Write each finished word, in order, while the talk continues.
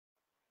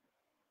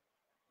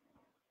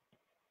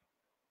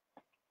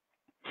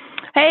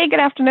Hey, good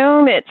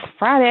afternoon. It's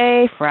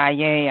Friday,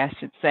 I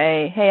should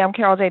say. Hey, I'm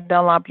Carol J.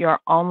 Dunlop, your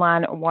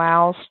online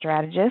wow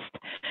strategist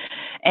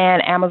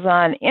and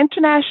Amazon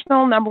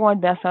International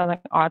 #1 best-selling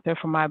author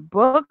for my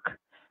book,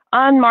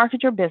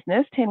 Unmarket Your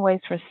Business: 10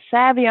 Ways for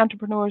Savvy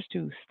Entrepreneurs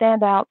to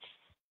Stand Out,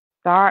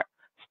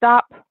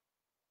 Stop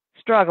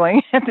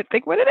Struggling. I have to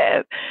think what it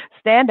is.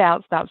 Stand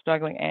out, stop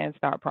struggling, and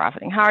start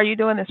profiting. How are you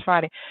doing this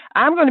Friday?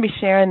 I'm going to be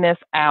sharing this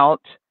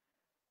out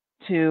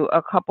to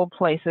a couple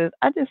places.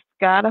 I just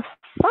gotta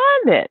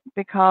find it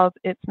because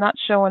it's not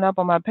showing up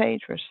on my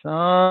page for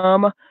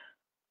some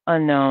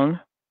unknown,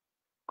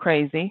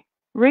 crazy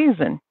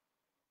reason.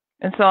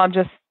 And so I'm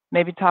just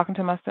maybe talking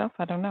to myself.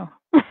 I don't know.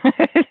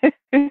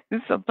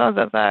 Sometimes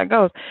that's how it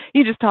goes.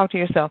 You just talk to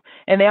yourself.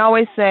 And they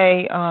always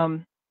say, oh,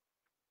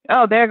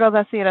 there it goes.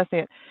 I see it. I see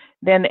it.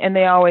 Then, and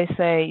they always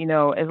say,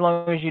 as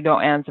long as you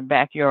don't answer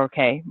back, you're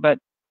okay. But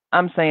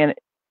I'm saying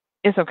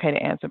it's okay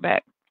to answer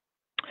back.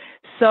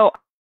 So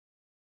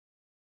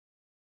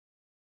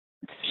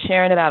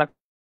sharing it out.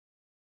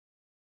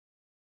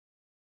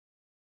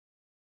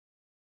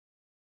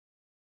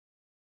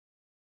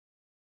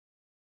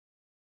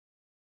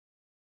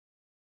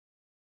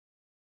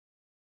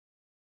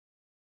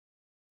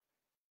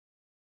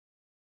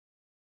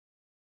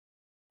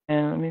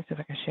 And let me see if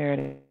I can share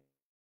it.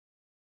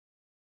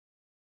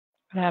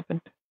 What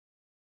happened?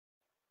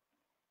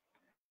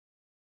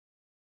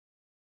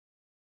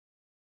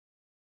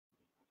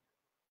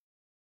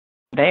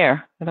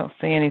 There. I don't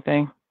see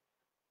anything.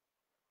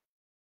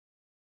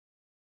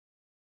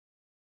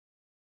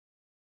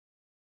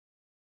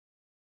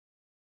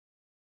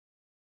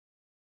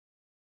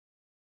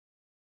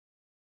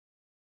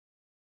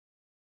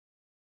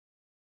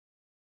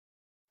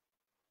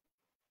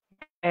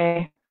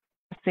 Okay.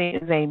 I see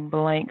is a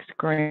blank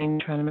screen.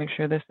 Trying to make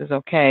sure this is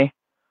okay.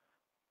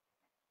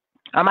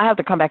 I might have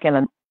to come back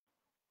in.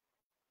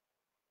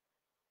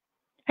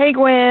 Hey,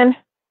 Gwen.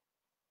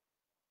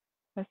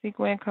 I see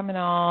Gwen coming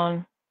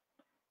on.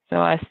 So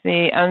I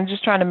see. I'm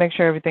just trying to make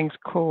sure everything's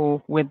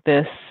cool with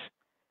this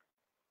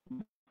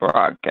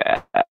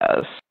broadcast.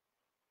 I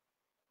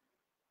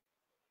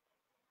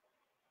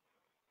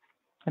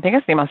think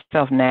I see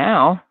myself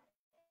now.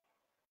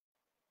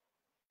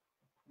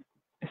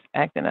 It's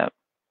acting up.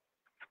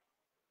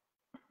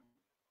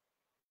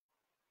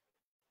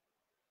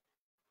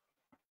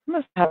 I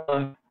must have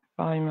a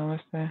volume on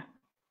this thing.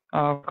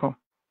 Oh, cool.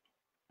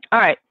 All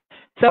right.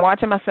 So I'm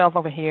watching myself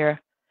over here.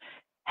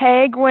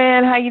 Hey,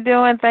 Gwen, how you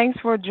doing? Thanks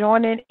for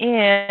joining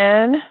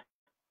in.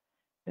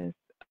 It's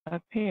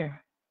up here.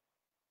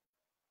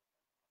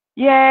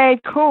 Yay,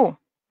 cool.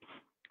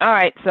 All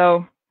right,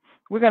 so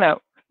we're gonna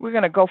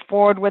go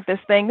forward with this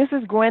thing. This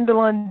is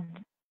Gwendolyn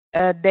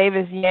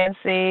Davis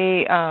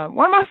Yancey,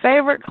 one of my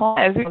favorite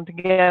clients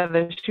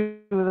together. She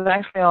was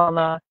actually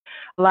on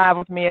live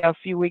with me a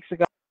few weeks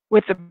ago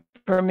with the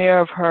premiere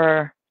of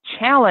her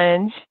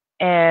challenge,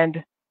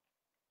 and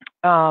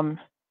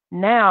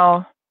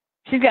now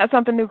she's got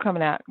something new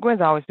coming out. Gwen's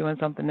always doing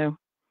something new.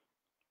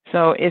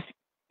 So if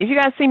you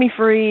guys see me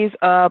freeze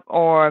up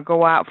or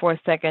go out for a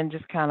second,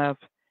 just kind of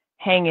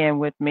hang in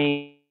with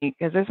me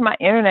because it's my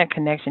internet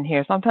connection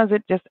here. Sometimes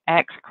it just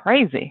acts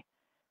crazy.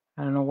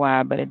 I don't know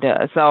why, but it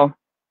does. So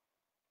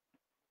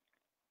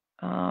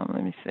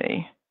let me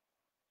see.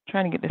 I'm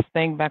trying to get this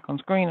thing back on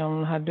screen. I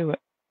don't know how to do it.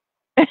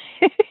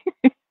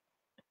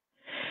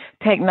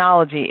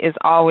 Technology is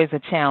always a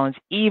challenge.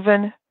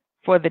 Even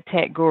for the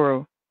tech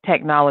guru,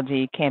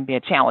 technology can be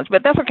a challenge,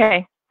 but that's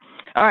okay.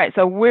 All right,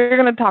 so we're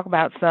going to talk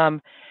about some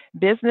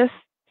business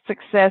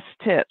success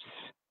tips.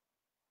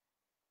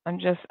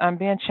 I'm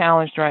being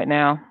challenged right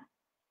now.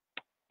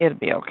 It'll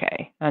be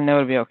okay. I know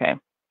it'll be okay.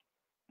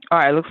 All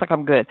right, looks like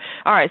I'm good.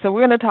 All right, so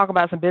we're going to talk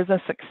about some business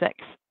success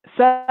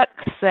tips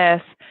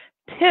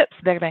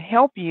that are going to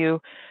help you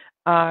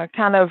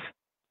kind of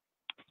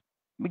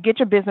get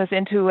your business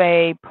into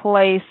a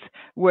place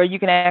where you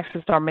can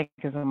actually start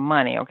making some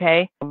money,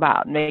 okay?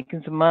 About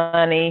making some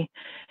money,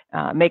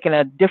 making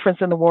a difference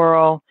in the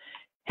world,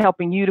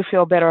 helping you to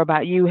feel better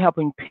about you,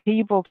 helping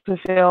people to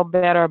feel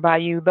better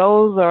about you.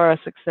 Those are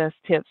success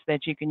tips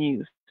that you can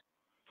use.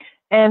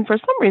 And for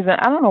some reason,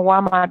 I don't know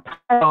why my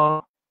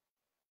title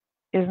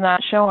is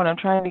not showing. I'm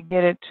trying to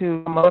get it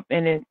to come up,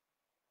 and it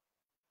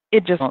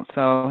just won't.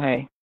 So,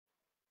 hey.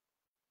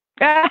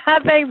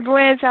 Thanks,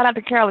 Gwen. Shout out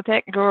to Carol, the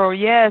tech girl.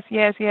 Yes,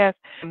 yes, yes.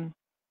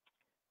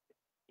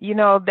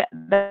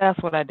 That's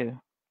what I do.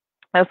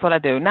 That's what I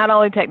do. Not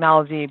only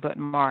technology, but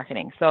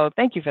marketing. So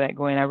thank you for that,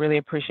 Gwen. I really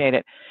appreciate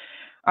it.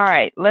 All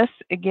right, let's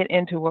get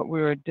into what we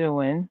were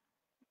doing.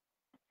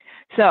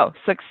 So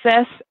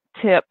success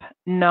tip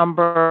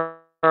number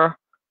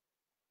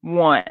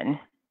 1,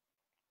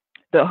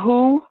 the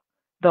who,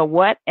 the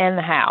what, and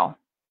the how.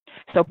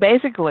 So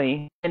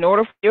basically, in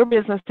order for your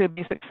business to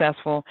be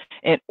successful,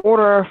 in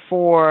order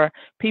for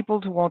people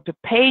to want to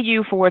pay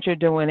you for what you're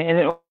doing, and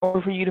in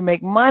order for you to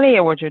make money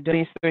at what you're doing,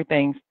 these 3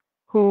 things: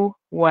 who,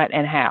 what,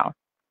 and how.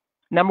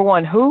 Number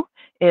 1, who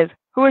is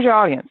your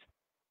audience?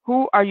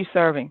 Who are you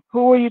serving?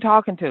 Who are you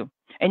talking to?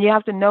 And you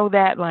have to know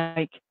that,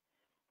 like,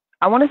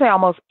 I want to say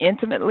almost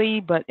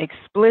intimately, but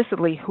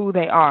explicitly who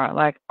they are.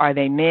 Like, are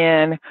they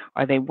men?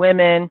 Are they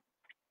women?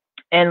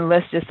 And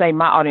let's just say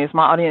my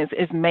audience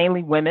is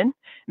mainly women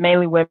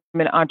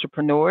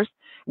entrepreneurs,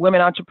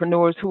 women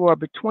entrepreneurs who are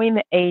between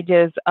the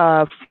ages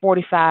of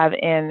 45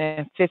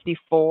 and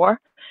 54.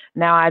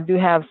 Now, I do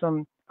have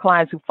some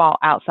clients who fall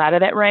outside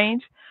of that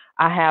range.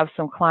 I have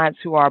some clients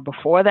who are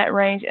before that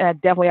range, and I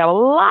definitely have a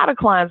lot of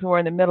clients who are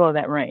in the middle of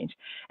that range.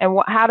 And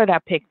how did I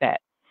pick that?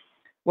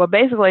 Well,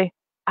 basically,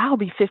 I'll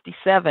be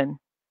 57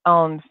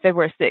 on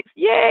February 6th.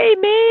 Yay,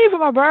 me for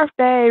my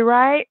birthday,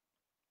 right?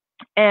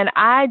 And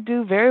I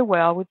do very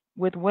well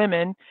with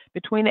women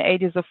between the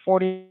ages of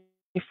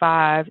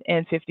 45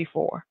 and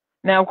 54.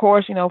 Now, of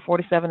course,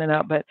 47 and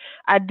up, but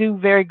I do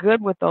very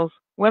good with those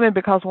women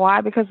because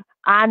why? Because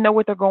I know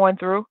what they're going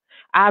through.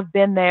 I've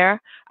been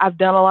there. I've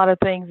done a lot of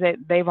things that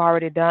they've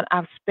already done.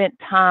 I've spent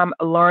time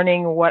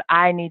learning what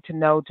I need to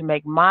know to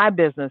make my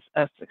business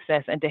a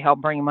success and to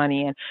help bring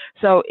money in.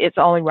 So it's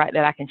only right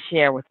that I can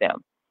share with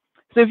them.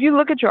 So if you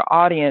look at your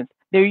audience,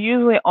 they're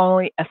usually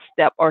only a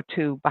step or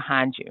two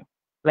behind you.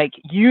 Like,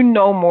 you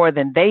know more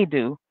than they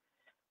do,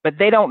 but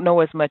they don't know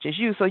as much as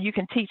you, so you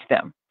can teach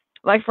them.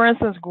 Like, for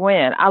instance,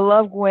 Gwen. I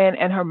love Gwen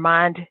and her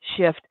mind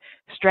shift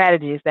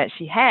strategies that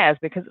she has,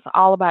 because it's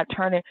all about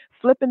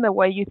flipping the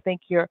way you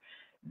think you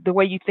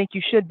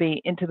should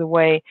be into the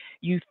way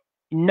you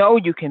know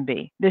you can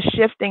be. The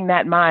shifting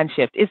that mind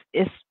shift is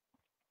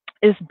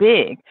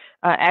big.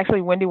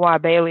 Actually, Wendy Y.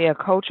 Bailey, a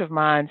coach of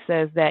mine,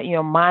 says that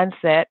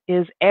mindset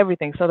is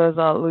everything. So there's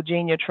a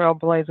Eugenia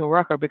Trailblazer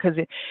Rucker, because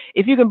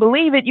if you can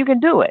believe it, you can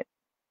do it.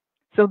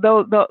 So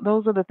those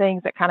are the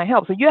things that kind of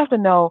help. So you have to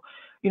know,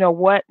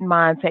 what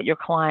mindset your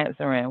clients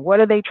are in. What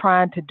are they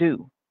trying to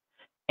do?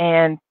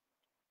 And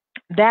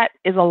that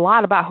is a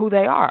lot about who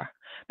they are,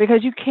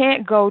 because you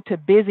can't go to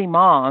busy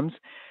moms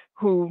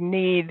who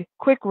need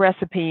quick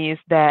recipes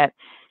that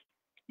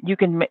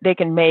they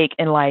can make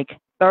in like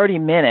 30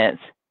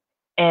 minutes,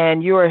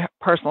 and you're a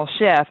personal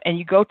chef, and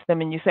you go to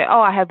them and you say,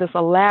 "Oh, I have this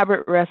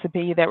elaborate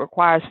recipe that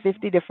requires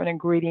 50 different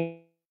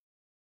ingredients."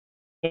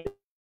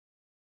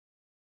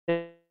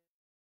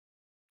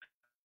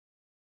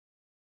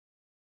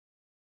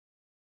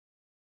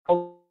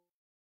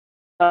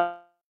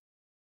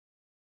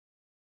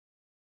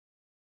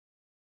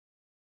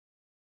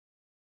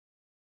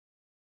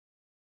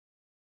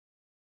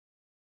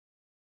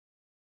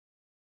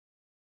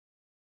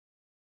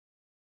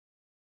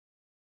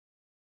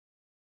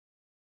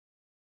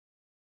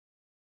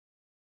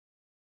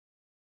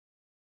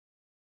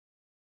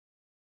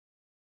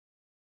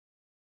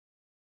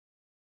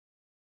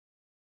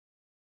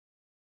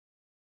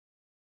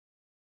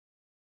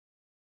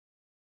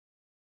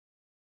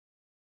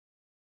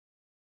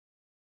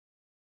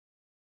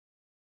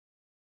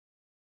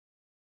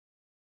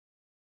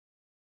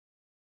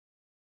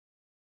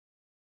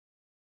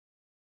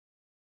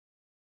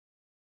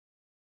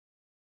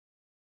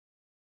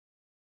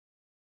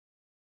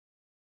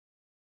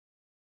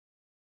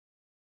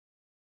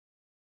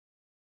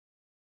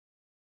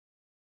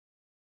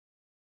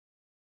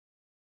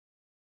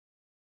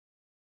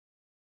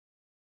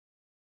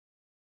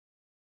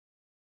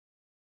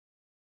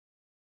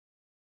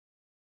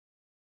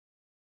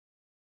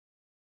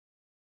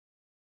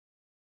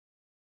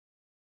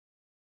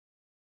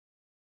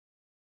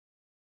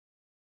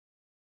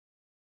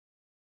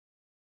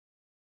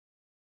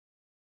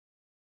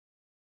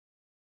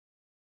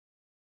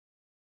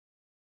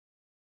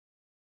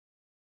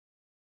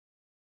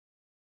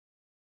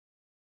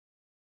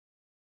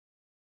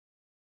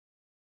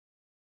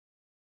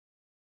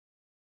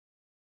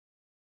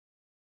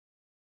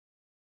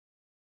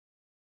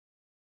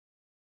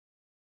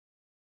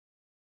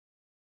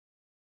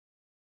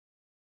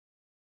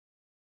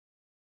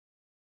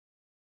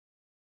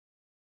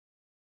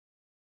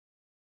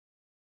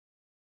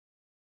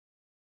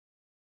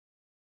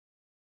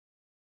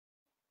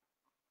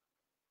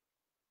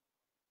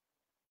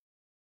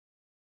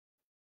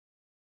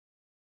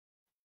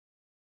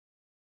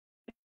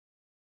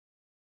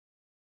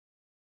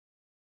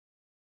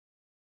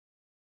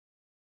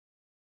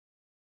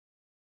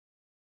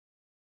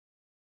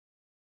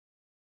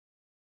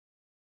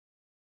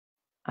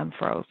 I'm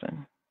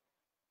frozen.